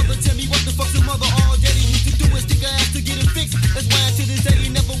been a mother, tell me what the fuck's a mother all daddy used to do is stick her ass to get it fixed. That's why to this day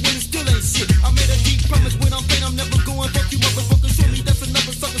you never win and still ain't shit. I made a deep promise when I'm playing, I'm never going fuck you motherfuckers. Show me that's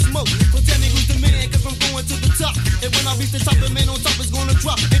another sucker smoke. But tell me who's the man, cause I'm going to the top. And when I reach the top, the man on top is gonna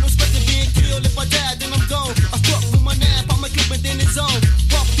drop. Ain't no sweat to being killed. If I die, then I'm gone. I struck with my nap, I'm a clip and then it's on.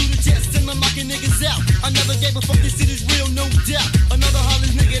 Walk through the chest and I'm knocking niggas out. I never gave a fuck, this shit is real, no doubt. Another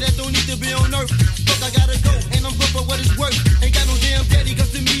hollis nigga that don't need to be on earth. Fuck, I gotta go, and I'm good for what it's worth. Ain't got no damn daddy,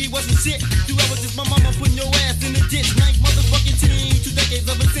 cause to me he wasn't shit. You ever just my mama putting your ass in the ditch. 9 motherfucking teen, 2 decades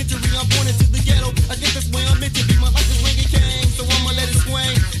of a century. I'm born into the ghetto, I guess that's where I'm meant to be. My life is ringing cane, so I'ma let it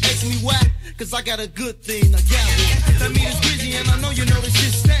swing. Ask me why, cause I got a good thing, I got one. Tell me it's busy, and I know you know this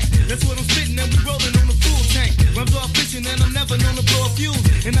shit stank. That's what I'm spitting, and we rolling on the full tank. Rums off fishing, and I'm never known to blow a fuse.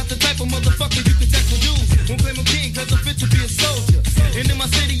 And not the type of motherfucker you can text for dudes. Won't claim I'm king, cause I'm fit to be a soldier. And in my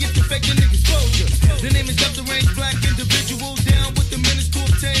city, if you fake, the niggas exposure. The name is Dr. Range, black individual. Down with the minutes to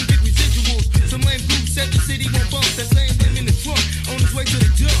obtain big residuals. Some lame group said the city won't bump. That same name in the trunk, on his way to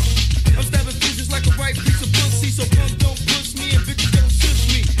the dump. I'm stabbing fools just like a right piece of pussy. So punk don't push me, and bitches don't shush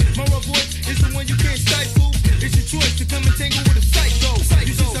me. My raw voice is the one you can't stifle. It's your choice to come and tangle with a psycho.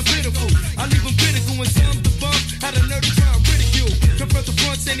 You just sound pitiful. I leave them critical when some the bump. Had a nerve to try and ridicule. Confront the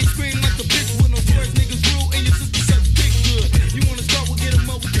front and he scream like a bitch with no toys. Niggas rule and your sister sucks dick good. You wanna start, we'll get 'em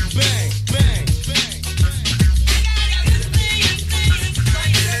up with the bang, bang, bang.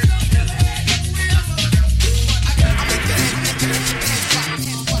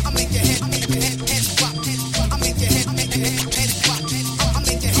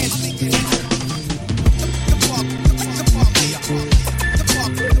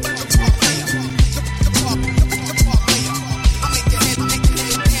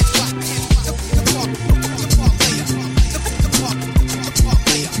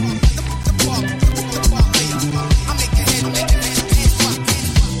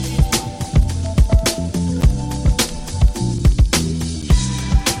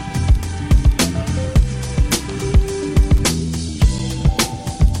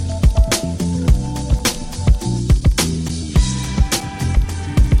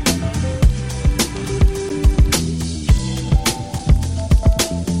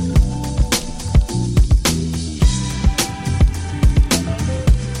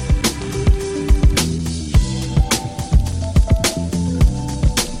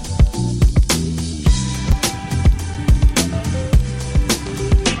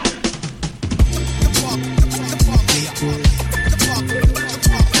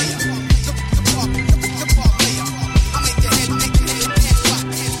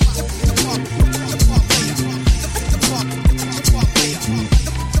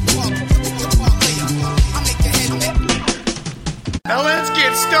 Now let's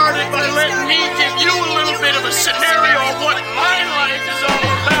get started by letting me give you a little bit of a scenario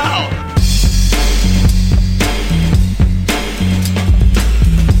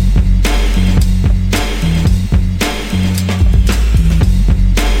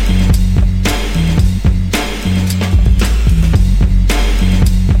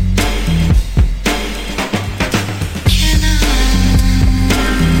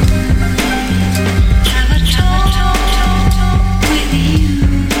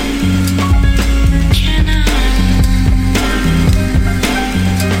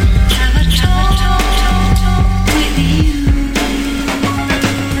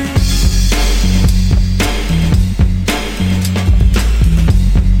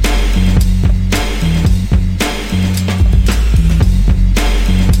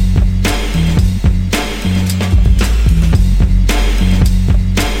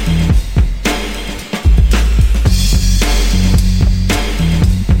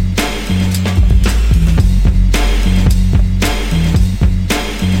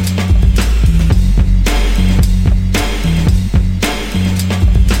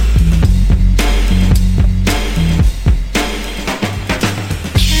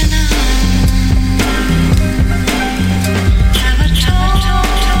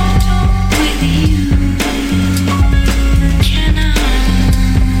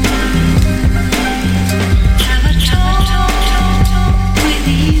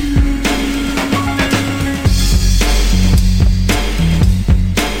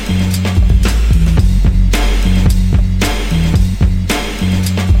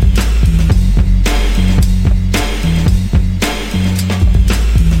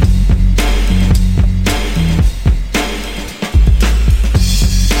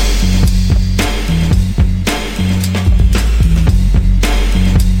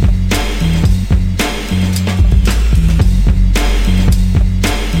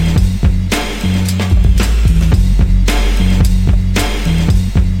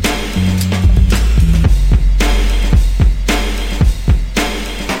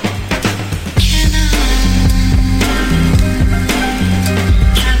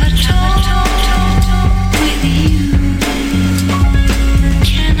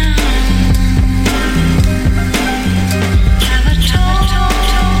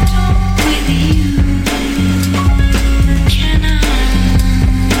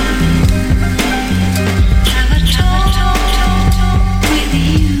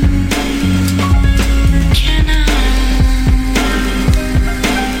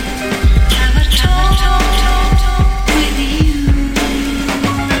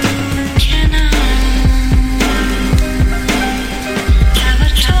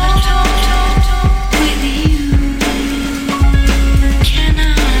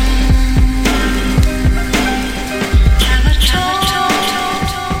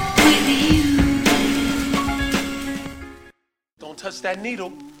touch that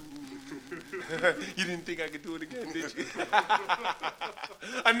needle. You didn't think I could do it again, did you?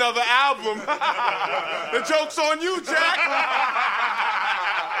 Another album. The joke's on you, Jack.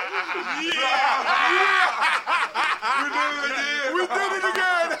 Yeah. We did it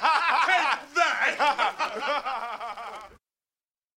again. Take that.